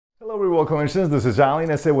Hello everyone, clinicians. This is Ali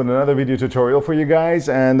Nesse with another video tutorial for you guys.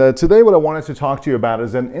 And today what I wanted to talk to you about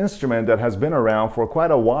is an instrument that has been around for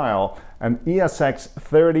quite a while, an ESX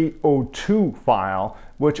 3002 file,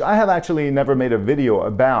 which I have actually never made a video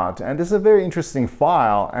about. And this is a very interesting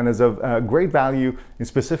file and is of great value in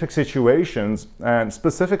specific situations, and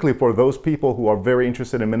specifically for those people who are very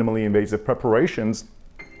interested in minimally invasive preparations.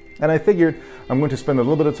 And I figured I'm going to spend a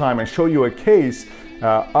little bit of time and show you a case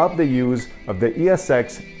of the use of the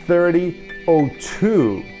ESX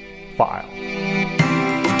 3002 file.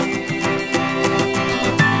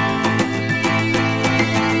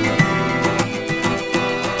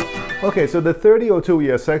 Okay, so the 3002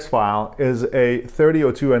 ESX file is a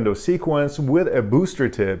 3002 endosequence with a booster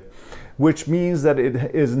tip, which means that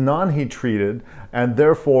it is non-heat treated and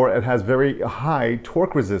therefore it has very high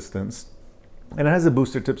torque resistance. And it has a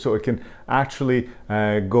booster tip so it can actually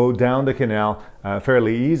go down the canal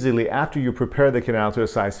fairly easily after you prepare the canal to a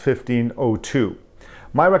size 1502.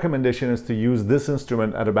 My recommendation is to use this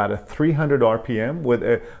instrument at about a 300 RPM with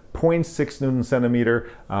a 0.6 Newton centimeter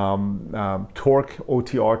torque,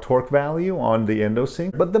 OTR torque value on the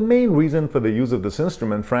endosync. But the main reason for the use of this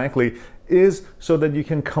instrument, frankly, is so that you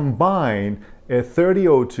can combine a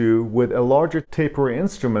 3002 with a larger taper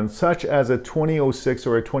instrument such as a 2006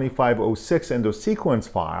 or a 2506 endosequence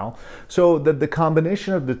file, so that the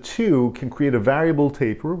combination of the two can create a variable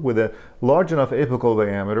taper with a large enough apical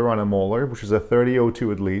diameter on a molar, which is a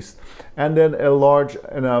 3002 at least, and then a large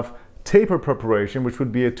enough taper preparation, which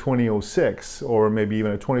would be a 2006 or maybe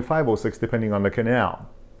even a 2506 depending on the canal.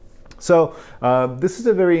 So this is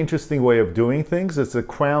a very interesting way of doing things. It's a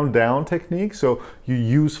crown down technique. So you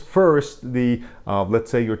use first the, let's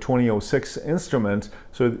say your 2006 instrument,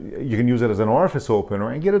 so you can use it as an orifice opener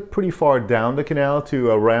and get it pretty far down the canal to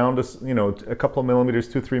around, a couple of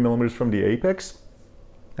millimeters, 2-3 millimeters from the apex.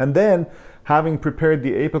 And then having prepared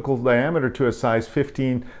the apical diameter to a size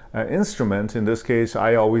 15 instrument, in this case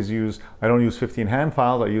I don't use 15 hand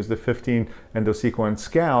files, I use the 15 endosequence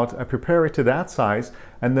Scout. I prepare it to that size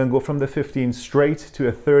and then go from the 15 straight to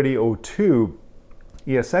a 3002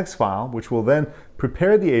 ESX file, which will then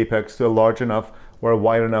prepare the apex to a large enough or a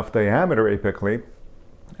wide enough diameter apically.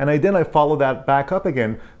 And I follow that back up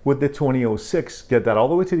again with the 2006, get that all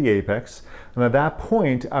the way to the apex. And at that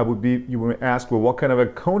point, you would ask, well, what kind of a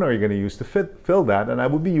cone are you going to use to fill that? And I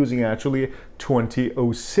would be using actually a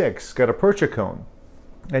 2006 gutta-percha cone.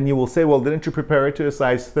 And you will say, well, didn't you prepare it to a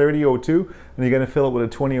size 3002 and you're going to fill it with a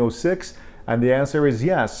 2006? And the answer is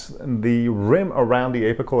yes. The rim around the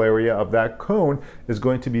apical area of that cone is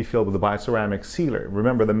going to be filled with a bioceramic sealer.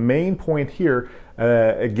 Remember, the main point here,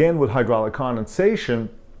 again with hydraulic condensation,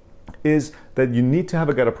 is that you need to have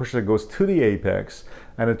a gutta-percha that goes to the apex,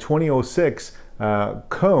 and a 2006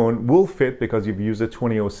 cone will fit because you've used a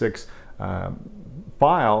 2006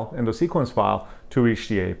 endosequence file to reach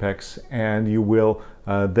the apex, and you will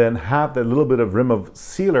then have that little bit of rim of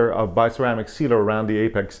bioceramic sealer around the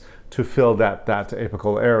apex to fill that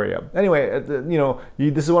apical area. Anyway,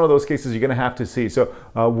 this is one of those cases you're going to have to see. So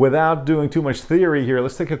without doing too much theory here,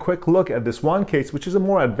 let's take a quick look at this one case, which is a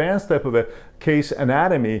more advanced type of a case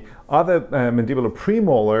anatomy of a mandibular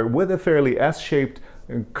premolar with a fairly S-shaped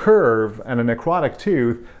curve and a necrotic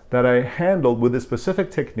tooth that I handled with this specific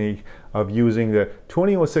technique of using the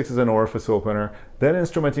 2006 as an orifice opener, then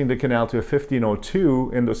instrumenting the canal to a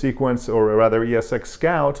 1502 endosequence, or rather ESX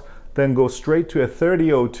Scout, then go straight to a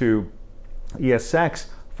 3002 ESX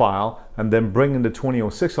file, and then bring in the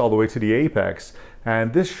 2006 all the way to the apex.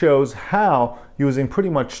 And this shows how, using pretty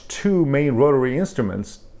much two main rotary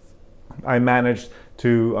instruments, I managed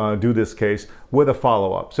to do this case with a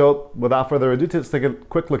follow-up. So without further ado, let's take a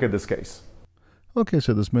quick look at this case. Okay,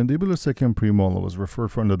 so this mandibular second premolar was referred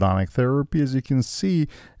for endodontic therapy. As you can see,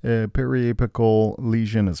 a periapical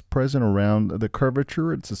lesion is present around the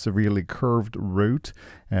curvature. It's a severely curved root,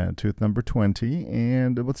 tooth number 20.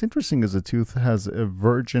 And what's interesting is the tooth has a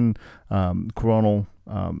virgin coronal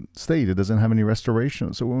state. It doesn't have any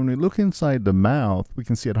restoration. So when we look inside the mouth, we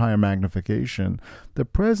can see at higher magnification the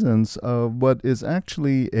presence of what is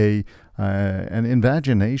actually an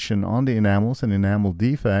invagination on the enamels, an enamel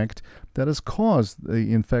defect that has caused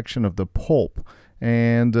the infection of the pulp.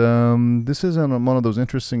 And this is one of those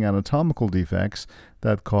interesting anatomical defects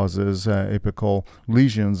that causes apical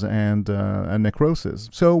lesions and necrosis.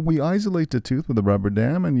 So we isolate the tooth with a rubber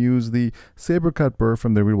dam and use the saber cut burr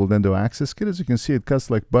from the readable endoaxis kit. As you can see, it cuts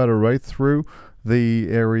like butter right through the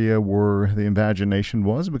area where the invagination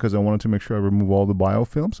was, because I wanted to make sure I remove all the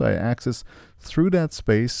biofilm. So I access through that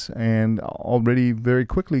space and already very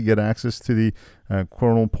quickly get access to the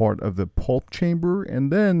coronal part of the pulp chamber.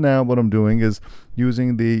 And then now what I'm doing is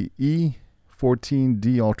using the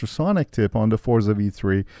 14D ultrasonic tip on the Forza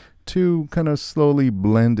V3 to kind of slowly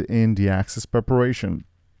blend in the axis preparation.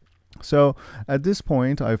 So at this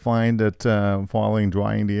point, I find that following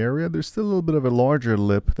drying the area, there's still a little bit of a larger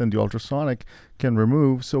lip than the ultrasonic can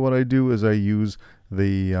remove. So what I do is I use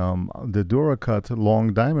the DuraCut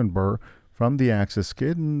long diamond burr from the axis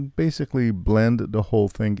kit and basically blend the whole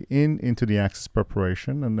thing into the axis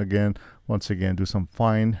preparation. And again, once again, do some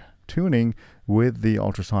fine tuning with the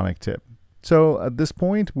ultrasonic tip. So at this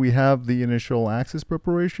point, we have the initial axis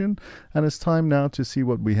preparation, and it's time now to see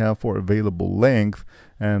what we have for available length.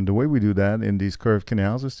 And the way we do that in these curved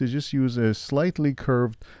canals is to just use a slightly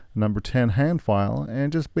curved number 10 hand file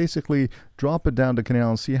and just basically drop it down the canal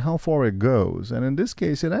and see how far it goes. And in this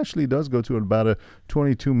case, it actually does go to about a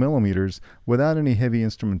 22 millimeters without any heavy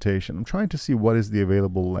instrumentation. I'm trying to see what is the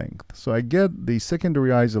available length. So I get the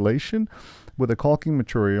secondary isolation with a caulking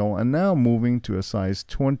material, and now moving to a size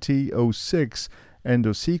 2006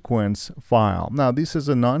 EndoSequence file. Now this is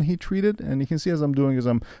a non-heat treated, and you can see as I'm doing is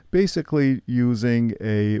I'm basically using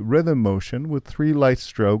a rhythm motion with 3 light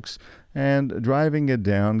strokes and driving it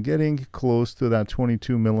down, getting close to that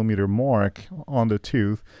 22 millimeter mark on the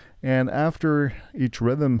tooth. And after each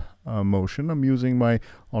rhythm motion, I'm using my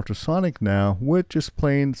ultrasonic now with just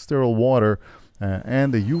plain sterile water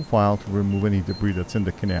and the U file to remove any debris that's in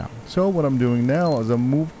the canal. So what I'm doing now is I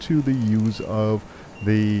move to the use of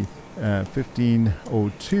the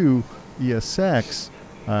 1502 ESX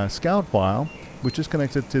Scout file, which is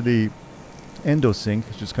connected to the EndoSync,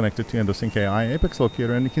 which is connected to EndoSync AI apex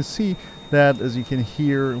locator. And you can see that, as you can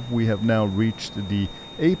hear, we have now reached the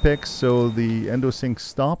apex. So the EndoSync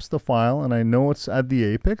stops the file, and I know it's at the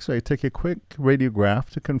apex. So I take a quick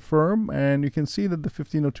radiograph to confirm, and you can see that the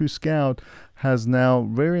 1502 Scout has now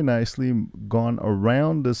very nicely gone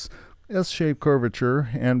around this S-shaped curvature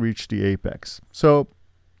and reached the apex. So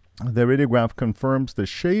the radiograph confirms the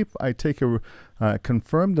shape. I take a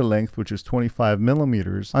confirm the length, which is 25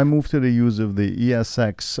 millimeters. I move to the use of the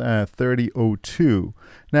ESX 3002.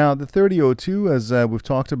 Now the 3002, as we've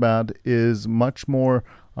talked about, is much more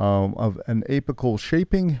of an apical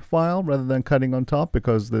shaping file rather than cutting on top,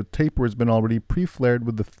 because the taper has been already pre-flared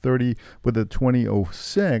with the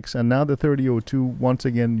 2006, and now the 3002, once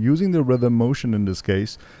again using the rhythm motion in this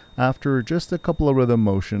case, after just a couple of rhythm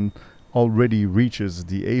motion, already reaches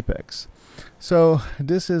the apex. So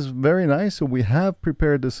this is very nice. So we have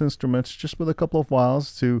prepared this instrument just with a couple of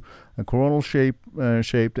files to a coronal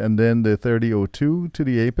shaped, and then the 3002 to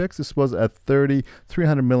the apex. This was at 300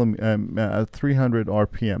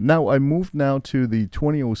 RPM. Now I moved now to the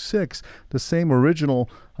 2006, the same original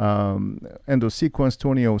EndoSequence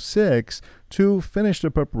 2006, to finish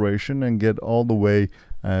the preparation and get all the way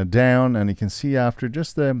down. And you can see after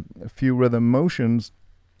just a few rhythm motions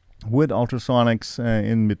with ultrasonics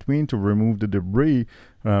in between to remove the debris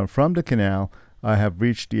from the canal, I have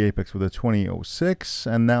reached the apex with a 2006,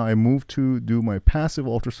 and now I move to do my passive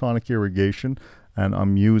ultrasonic irrigation, and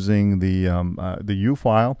I'm using the U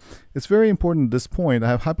file. It's very important at this point. I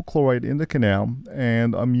have hypochlorite in the canal,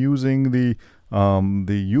 and I'm using the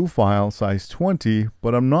U file size 20,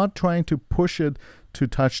 but I'm not trying to push it to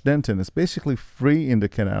touch dentin. It's basically free in the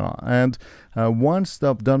canal. And once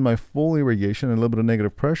I've done my full irrigation and a little bit of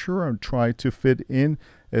negative pressure, I'll try to fit in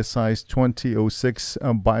a size 2006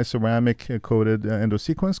 bioceramic coated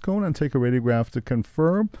EndoSequence cone and take a radiograph to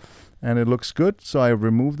confirm. And it looks good. So I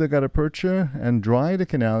remove the gutta percha and dry the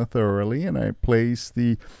canal thoroughly, and I place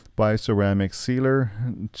the bioceramic sealer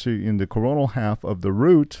in the coronal half of the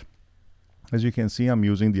root. As you can see, I'm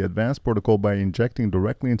using the advanced protocol by injecting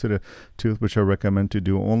directly into the tooth, which I recommend to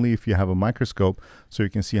do only if you have a microscope, so you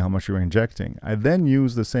can see how much you're injecting. I then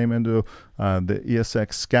use the same the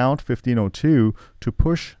ESX Scout 1502 to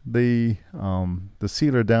push the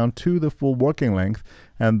sealer down to the full working length,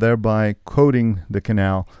 and thereby coating the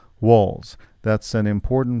canal walls. That's an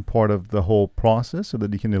important part of the whole process so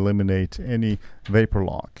that you can eliminate any vapor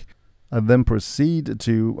lock. I then proceed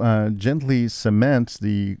to gently cement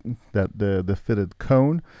the fitted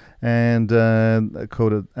cone and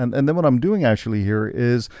coat it. And then what I'm doing actually here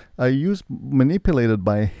is I manipulated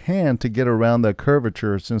by hand to get around that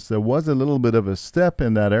curvature. Since there was a little bit of a step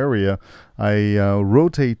in that area, I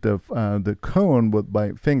rotate the cone with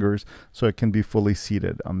my fingers so it can be fully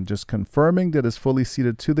seated. I'm just confirming that it's fully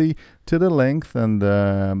seated to the length, and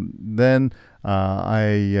then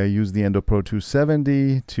I use the EndoPro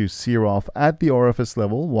 270 to sear off at the orifice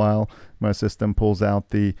level while my system pulls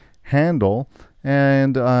out the handle.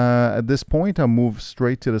 And at this point, I move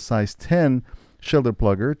straight to the size 10 shoulder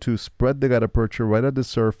plugger to spread the gutta percha right at the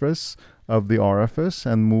surface of the orifice,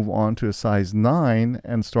 and move on to a size 9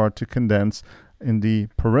 and start to condense in the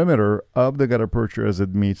perimeter of the gutta percha as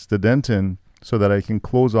it meets the dentin, so that I can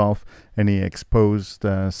close off any exposed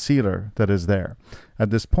sealer that is there.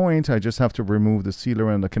 At this point, I just have to remove the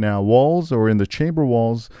sealer in the canal walls or in the chamber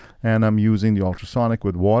walls, and I'm using the ultrasonic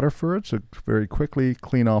with water for it, so very quickly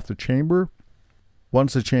clean off the chamber.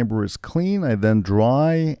 Once the chamber is clean, I then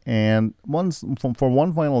dry, and for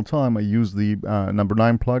one final time, I use the number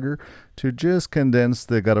 9 plugger to just condense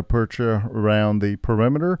the gutta percha around the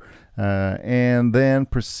perimeter, and then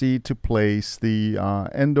proceed to place the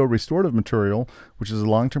endo restorative material, which is a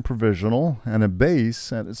long-term provisional and a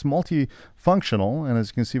base, and it's multifunctional, and as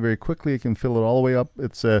you can see very quickly, I can fill it all the way up.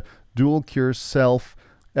 It's a dual cure self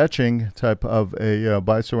etching type of a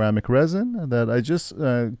bioceramic resin that I just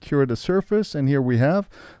cured the surface, and here we have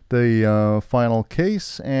the final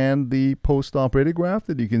case and the post-op radiograph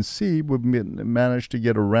that you can see we've managed to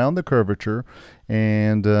get around the curvature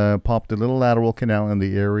and pop the little lateral canal in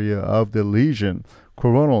the area of the lesion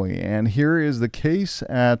coronally. And here is the case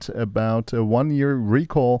at about a 1-year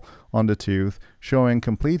recall on the tooth, showing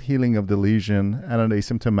complete healing of the lesion and an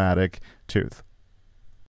asymptomatic tooth.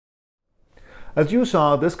 As you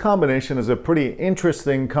saw, this combination is a pretty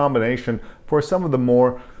interesting combination for some of the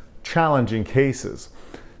more challenging cases.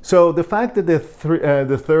 So the fact that the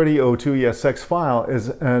 3002 ESX file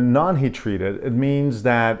is non-heat treated, it means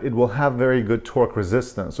that it will have very good torque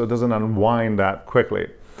resistance, so it doesn't unwind that quickly.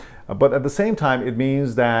 But at the same time, it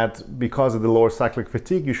means that because of the lower cyclic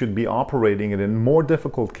fatigue, you should be operating it in more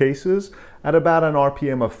difficult cases at about an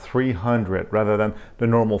RPM of 300 rather than the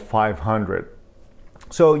normal 500.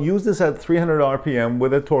 So use this at 300 RPM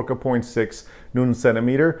with a torque of 0.6 Newton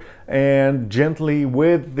centimeter, and gently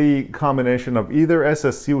with the combination of either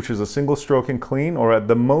SSC, which is a single stroke and clean, or at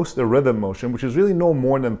the most a rhythm motion, which is really no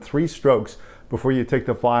more than 3 strokes before you take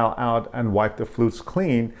the file out and wipe the flutes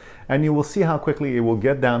clean. And you will see how quickly it will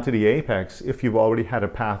get down to the apex if you've already had a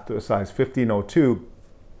path to a size 1502,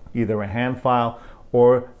 either a hand file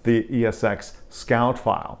or the ESX Scout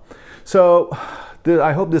file. So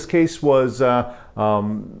I hope this case was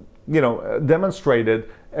demonstrated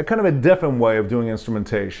a kind of a different way of doing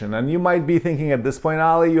instrumentation. And you might be thinking at this point,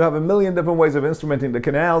 Ali, you have a million different ways of instrumenting the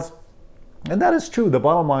canals. And that is true. The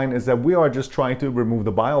bottom line is that we are just trying to remove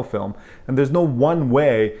the biofilm, and there's no one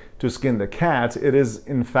way to skin the cat. It is,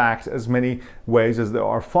 in fact, as many ways as there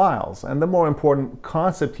are files. And the more important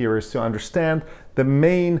concept here is to understand the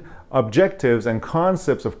main objectives and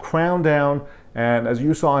concepts of crown down, and as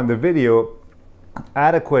you saw in the video,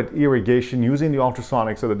 adequate irrigation using the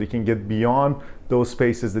ultrasonic so that you can get beyond those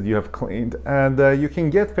spaces that you have cleaned, and you can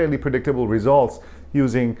get fairly predictable results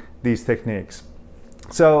using these techniques.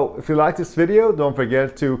 So if you like this video, don't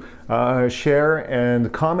forget to share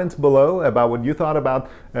and comment below about what you thought about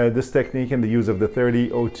this technique and the use of the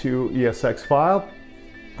 3002 ESX file.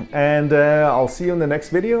 And I'll see you in the next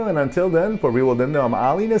video, and until then, for Real Dindo, I'm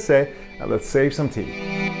Ali Nase, and let's save some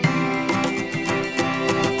tea.